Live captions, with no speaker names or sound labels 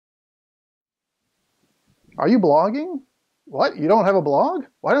Are you blogging? What? You don't have a blog?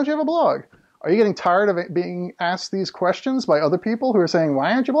 Why don't you have a blog? Are you getting tired of being asked these questions by other people who are saying,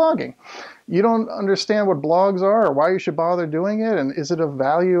 why aren't you blogging? You don't understand what blogs are or why you should bother doing it, and is it of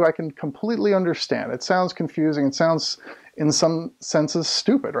value? I can completely understand. It sounds confusing. It sounds, in some senses,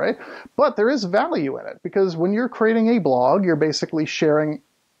 stupid, right? But there is value in it, because when you're creating a blog, you're basically sharing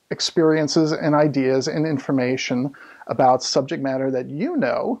experiences and ideas and information about subject matter that you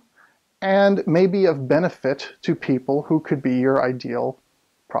know and may be of benefit to people who could be your ideal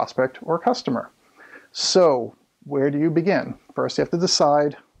prospect or customer. So where do you begin? First, you have to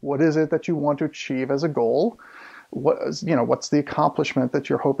decide what is it that you want to achieve as a goal. What's the accomplishment that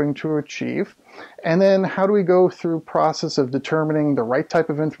you're hoping to achieve? And then how do we go through process of determining the right type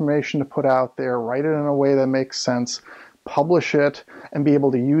of information to put out there, write it in a way that makes sense, publish it, and be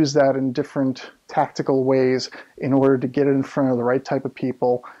able to use that in different tactical ways in order to get it in front of the right type of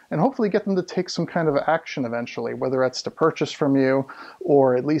people and hopefully get them to take some kind of action eventually, whether that's to purchase from you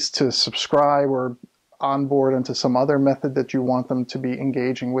or at least to subscribe or onboard into some other method that you want them to be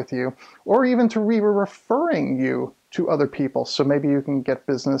engaging with you, or even to referring you to other people so maybe you can get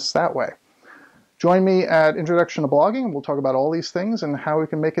business that way. Join me at Introduction to Blogging. We'll talk about all these things and how we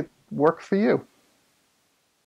can make it work for you.